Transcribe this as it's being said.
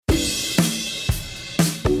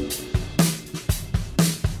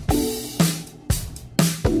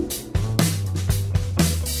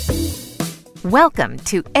Welcome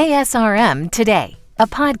to ASRM Today, a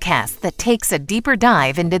podcast that takes a deeper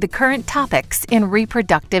dive into the current topics in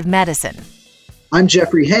reproductive medicine. I'm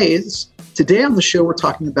Jeffrey Hayes. Today on the show, we're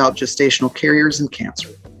talking about gestational carriers and cancer.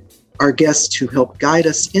 Our guest to help guide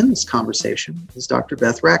us in this conversation is Dr.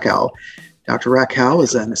 Beth Rakow. Dr. Rakow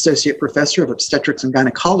is an associate professor of obstetrics and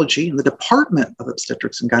gynecology in the Department of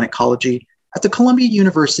Obstetrics and Gynecology at the Columbia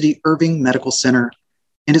University Irving Medical Center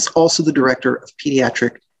and is also the director of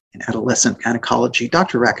pediatric and adolescent gynecology.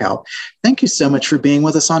 Dr. Rakow, thank you so much for being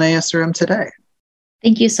with us on ASRM Today.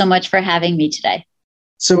 Thank you so much for having me today.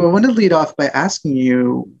 So I want to lead off by asking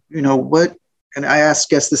you, what, and I ask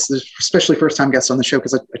guests, this is especially first-time guests on the show,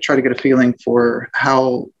 because I try to get a feeling for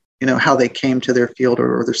how they came to their field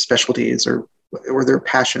or their specialties or their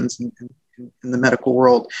passions in the medical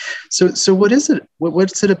world. So what is it?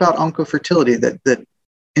 What's it about oncofertility that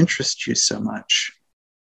interests you so much?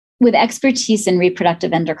 With expertise in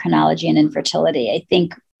reproductive endocrinology and infertility, I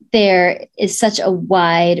think there is such a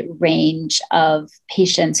wide range of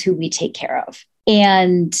patients who we take care of.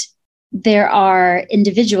 And there are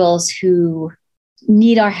individuals who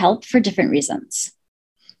need our help for different reasons.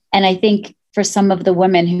 And I think for some of the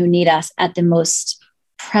women who need us at the most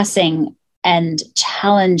pressing and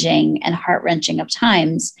challenging and heart-wrenching of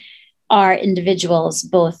times are individuals,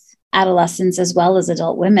 both adolescents as well as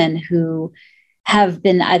adult women, who have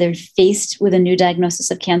been either faced with a new diagnosis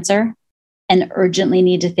of cancer and urgently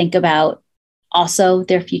need to think about also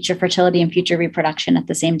their future fertility and future reproduction at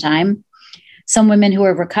the same time. Some women who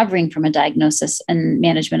are recovering from a diagnosis and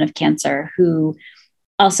management of cancer who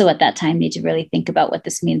also at that time need to really think about what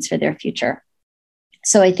this means for their future.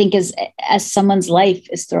 So I think as someone's life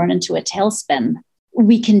is thrown into a tailspin,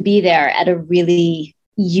 we can be there at a really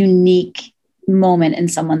unique moment in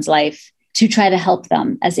someone's life to try to help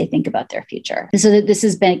them as they think about their future. So that this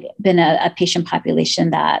has been a patient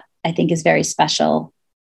population that I think is very special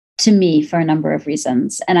to me for a number of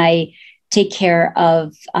reasons. And I take care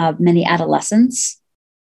of many adolescents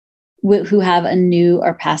who have a new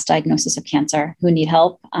or past diagnosis of cancer who need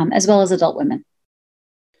help, as well as adult women.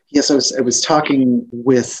 Yes, I was talking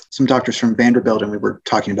with some doctors from Vanderbilt, and we were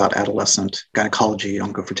talking about adolescent gynecology,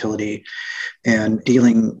 oncofertility, and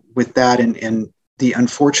dealing with that and the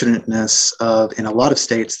unfortunateness of, in a lot of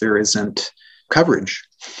states, there isn't coverage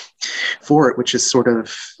for it, which is sort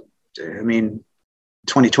of,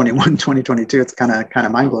 2021, 2022, it's kind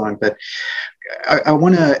of mind-blowing. But I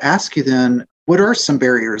want to ask you then, what are some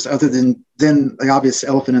barriers other than the obvious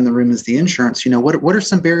elephant in the room is the insurance? What are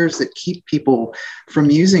some barriers that keep people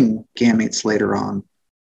from using gametes later on?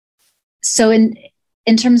 So in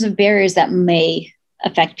terms of barriers that may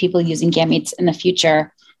affect people using gametes in the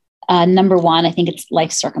future, number one, I think it's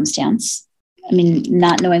life circumstance.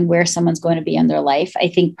 Not knowing where someone's going to be in their life. I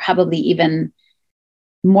think probably even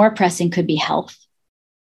more pressing could be health.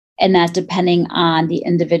 And that depending on the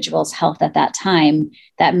individual's health at that time,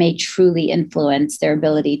 that may truly influence their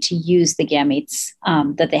ability to use the gametes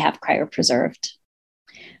that they have cryopreserved.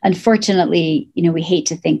 Unfortunately, we hate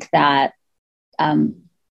to think that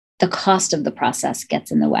the cost of the process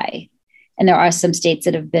gets in the way. And there are some states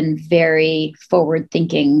that have been very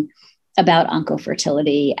forward-thinking about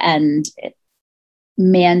oncofertility and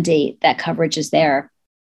mandate that coverage is there,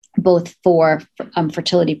 both for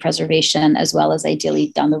fertility preservation as well as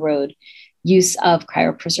ideally down the road use of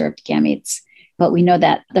cryopreserved gametes. But we know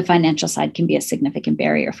that the financial side can be a significant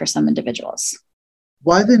barrier for some individuals.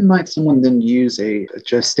 Why then might someone then use a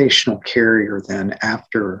gestational carrier then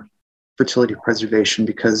after fertility preservation?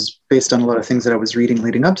 Because based on a lot of things that I was reading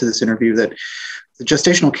leading up to this interview, that the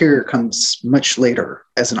gestational carrier comes much later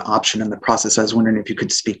as an option in the process. I was wondering if you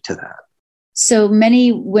could speak to that. So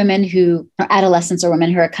many women who are adolescents or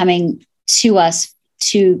women who are coming to us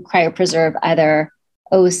to cryopreserve either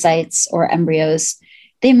oocytes or embryos,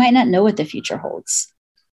 they might not know what the future holds.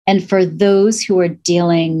 And for those who are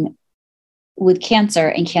dealing with cancer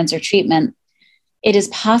and cancer treatment, it is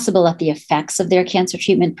possible that the effects of their cancer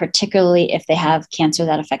treatment, particularly if they have cancer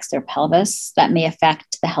that affects their pelvis, that may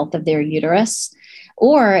affect the health of their uterus,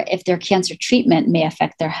 or if their cancer treatment may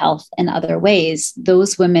affect their health in other ways,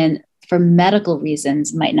 those women, for medical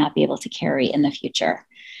reasons, might not be able to carry in the future.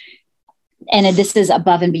 And this is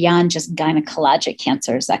above and beyond just gynecologic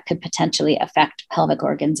cancers that could potentially affect pelvic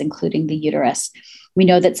organs, including the uterus. We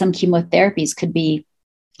know that some chemotherapies could be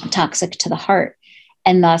toxic to the heart.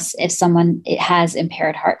 And thus, if someone has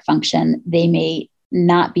impaired heart function, they may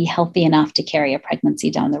not be healthy enough to carry a pregnancy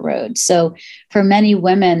down the road. So for many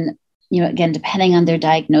women, again, depending on their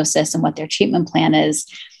diagnosis and what their treatment plan is,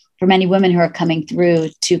 for many women who are coming through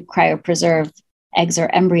to cryopreserve eggs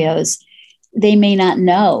or embryos, they may not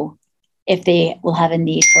know if they will have a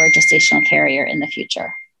need for a gestational carrier in the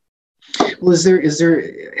future. Well, is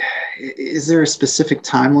there a specific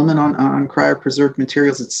time limit on cryopreserved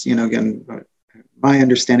materials? It's, again, my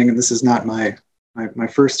understanding, and this is not my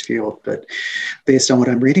first field, but based on what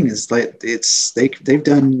I'm reading, is like they've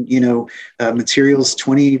done materials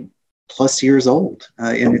 20 plus years old,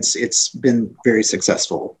 and it's been very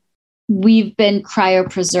successful. We've been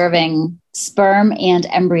cryopreserving sperm and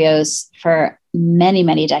embryos for many,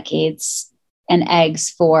 many decades, and eggs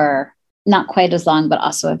for not quite as long, but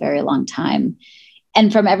also a very long time.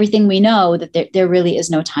 And from everything we know, that there really is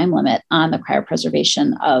no time limit on the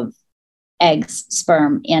cryopreservation of eggs,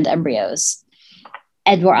 sperm, and embryos.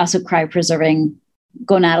 And we're also cryopreserving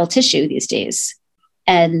gonadal tissue these days.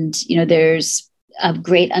 And, there's a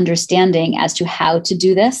great understanding as to how to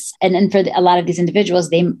do this. And for a lot of these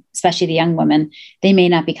individuals, especially the young women, they may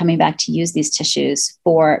not be coming back to use these tissues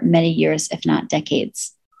for many years, if not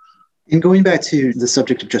decades. And going back to the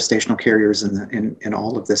subject of gestational carriers and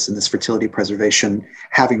all of this, and this fertility preservation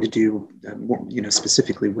having to do,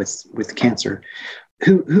 specifically with cancer,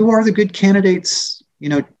 who are the good candidates,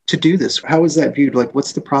 to do this? How is that viewed? Like,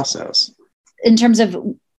 what's the process? In terms of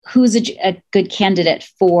who's a good candidate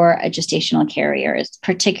for a gestational carrier,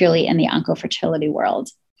 particularly in the oncofertility world,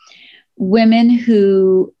 women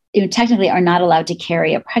who technically are not allowed to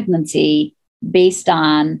carry a pregnancy based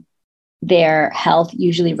on their health,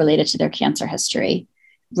 usually related to their cancer history,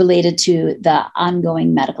 related to the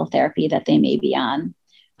ongoing medical therapy that they may be on,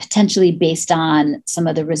 potentially based on some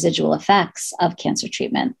of the residual effects of cancer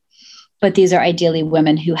treatment. But these are ideally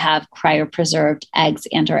women who have cryopreserved eggs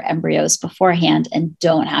and or embryos beforehand and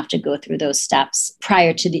don't have to go through those steps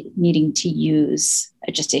prior to needing to use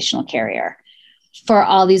a gestational carrier. For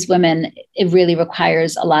all these women, it really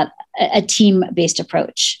requires a team-based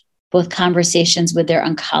approach, both conversations with their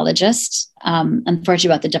oncologist,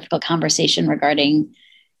 unfortunately about the difficult conversation regarding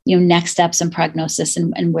next steps and prognosis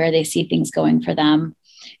and where they see things going for them,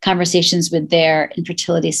 conversations with their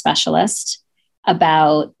infertility specialist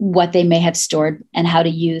about what they may have stored and how to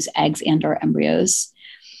use eggs and or embryos.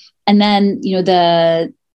 And then,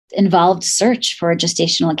 the involved search for a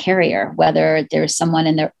gestational carrier, whether there's someone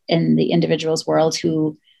in the individual's world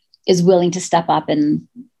who is willing to step up and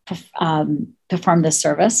perform this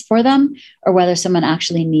service for them, or whether someone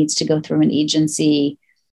actually needs to go through an agency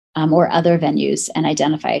or other venues and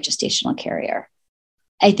identify a gestational carrier.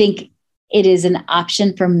 I think it is an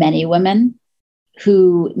option for many women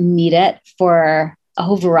who need it for a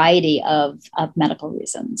whole variety of medical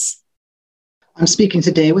reasons. I'm speaking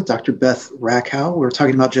today with Dr. Beth Rakow. We're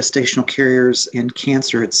talking about gestational carriers and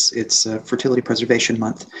cancer. It's Fertility Preservation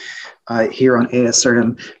Month here on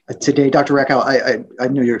ASRM. Today, Dr. Rakow, I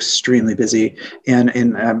know you're extremely busy, and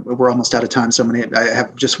we're almost out of time, so I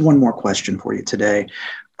have just one more question for you today.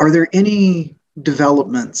 Are there any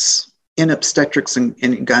developments in obstetrics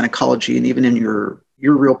and gynecology, and even in your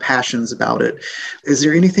real passions about it? Is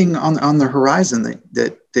there anything on the horizon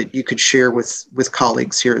that you could share with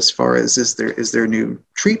colleagues here, as far as is there new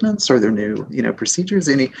treatments? Are there new procedures?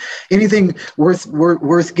 Anything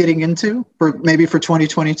worth getting into for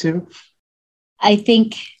 2022? I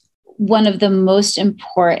think one of the most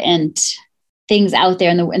important things out there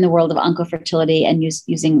in the world of oncofertility and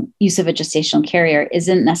use of a gestational carrier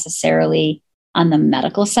isn't necessarily on the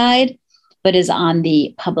medical side, but is on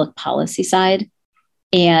the public policy side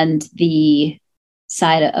and the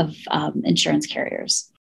side of insurance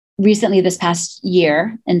carriers. Recently, this past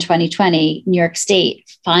year, in 2020, New York State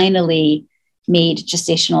finally made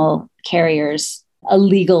gestational carriers a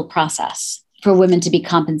legal process for women to be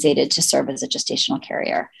compensated to serve as a gestational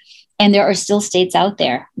carrier. And there are still states out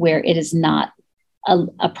there where it is not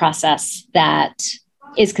a process that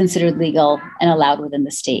is considered legal and allowed within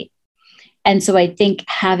the state. And so I think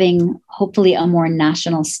having hopefully a more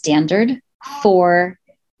national standard for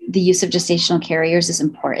the use of gestational carriers is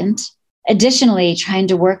important. Additionally, trying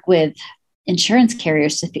to work with insurance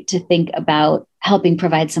carriers to think about helping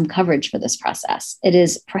provide some coverage for this process. It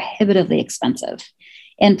is prohibitively expensive.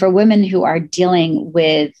 And for women who are dealing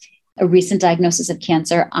with a recent diagnosis of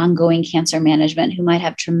cancer, ongoing cancer management, who might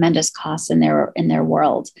have tremendous costs in their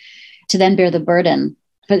world, to then bear the burden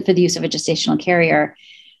for the use of a gestational carrier,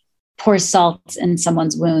 pours salt in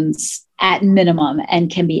someone's wounds at minimum,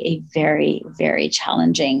 and can be a very, very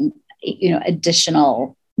challenging,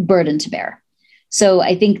 additional burden to bear. So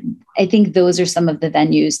I think those are some of the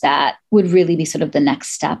venues that would really be sort of the next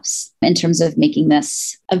steps in terms of making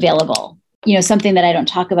this available. Something that I don't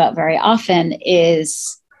talk about very often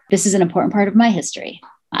is this is an important part of my history.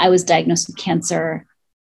 I was diagnosed with cancer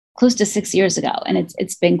close to 6 years ago, and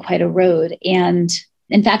it's been quite a road. And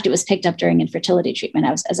In fact, it was picked up during infertility treatment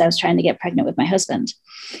as I was trying to get pregnant with my husband.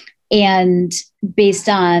 And based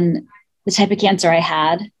on the type of cancer I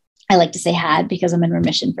had, I like to say had because I'm in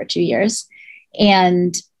remission for 2 years,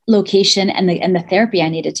 and location and the therapy I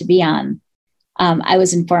needed to be on, I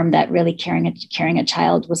was informed that really carrying a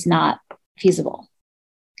child was not feasible.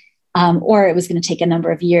 Or it was going to take a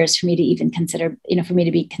number of years for me to even consider, for me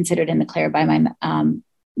to be considered in the clear by my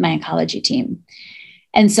oncology team.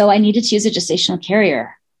 And so I needed to use a gestational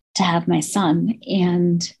carrier to have my son.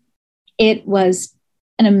 And it was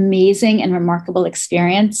an amazing and remarkable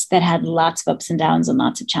experience that had lots of ups and downs and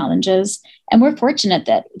lots of challenges. And we're fortunate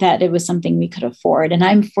that it was something we could afford. And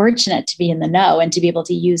I'm fortunate to be in the know and to be able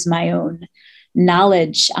to use my own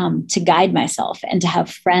knowledge to guide myself and to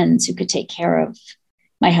have friends who could take care of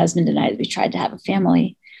my husband and I as we tried to have a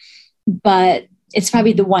family. But it's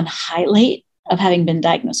probably the one highlight of having been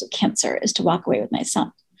diagnosed with cancer is to walk away with my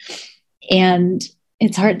son. And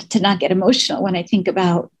it's hard to not get emotional when I think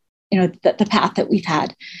about, the path that we've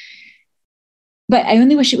had. But I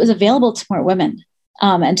only wish it was available to more women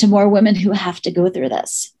and to more women who have to go through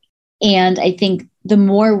this. And I think the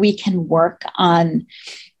more we can work on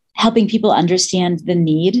helping people understand the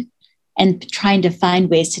need and trying to find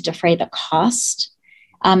ways to defray the cost,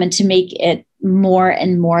 and to make it more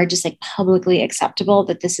and more just like publicly acceptable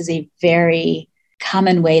that this is a very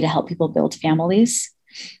common way to help people build families.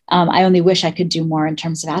 I only wish I could do more in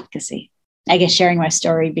terms of advocacy. I guess sharing my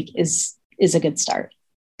story is a good start.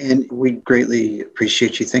 And we greatly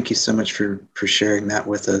appreciate you. Thank you so much for sharing that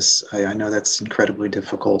with us. I know that's incredibly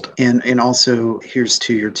difficult. And also here's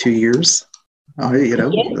to your 2 years.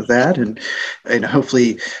 Of that. And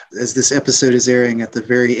hopefully, as this episode is airing at the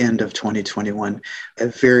very end of 2021, a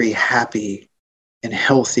very happy and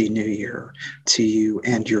healthy new year to you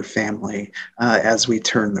and your family as we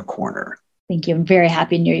turn the corner. Thank you. Very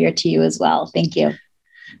happy new year to you as well. Thank you.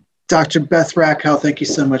 Dr. Beth Rakow, thank you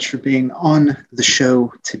so much for being on the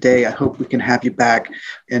show today. I hope we can have you back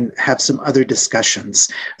and have some other discussions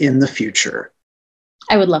in the future.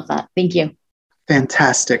 I would love that. Thank you.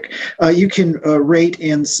 Fantastic. You can rate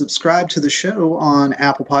and subscribe to the show on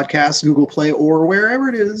Apple Podcasts, Google Play, or wherever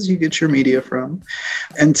it is you get your media from.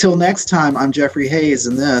 Until next time, I'm Jeffrey Hayes,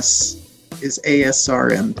 and this is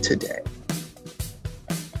ASRM Today.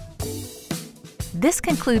 This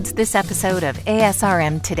concludes this episode of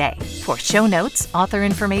ASRM Today. For show notes, author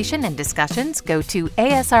information, and discussions, go to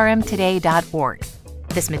asrmtoday.org.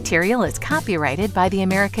 This material is copyrighted by the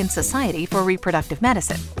American Society for Reproductive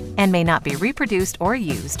Medicine and may not be reproduced or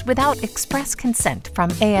used without express consent from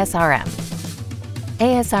ASRM.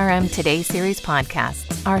 ASRM Today series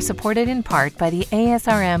podcasts are supported in part by the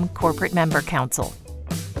ASRM Corporate Member Council.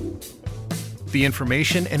 The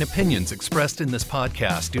information and opinions expressed in this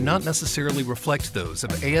podcast do not necessarily reflect those of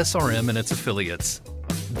ASRM and its affiliates.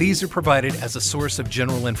 These are provided as a source of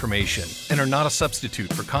general information and are not a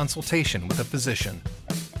substitute for consultation with a physician.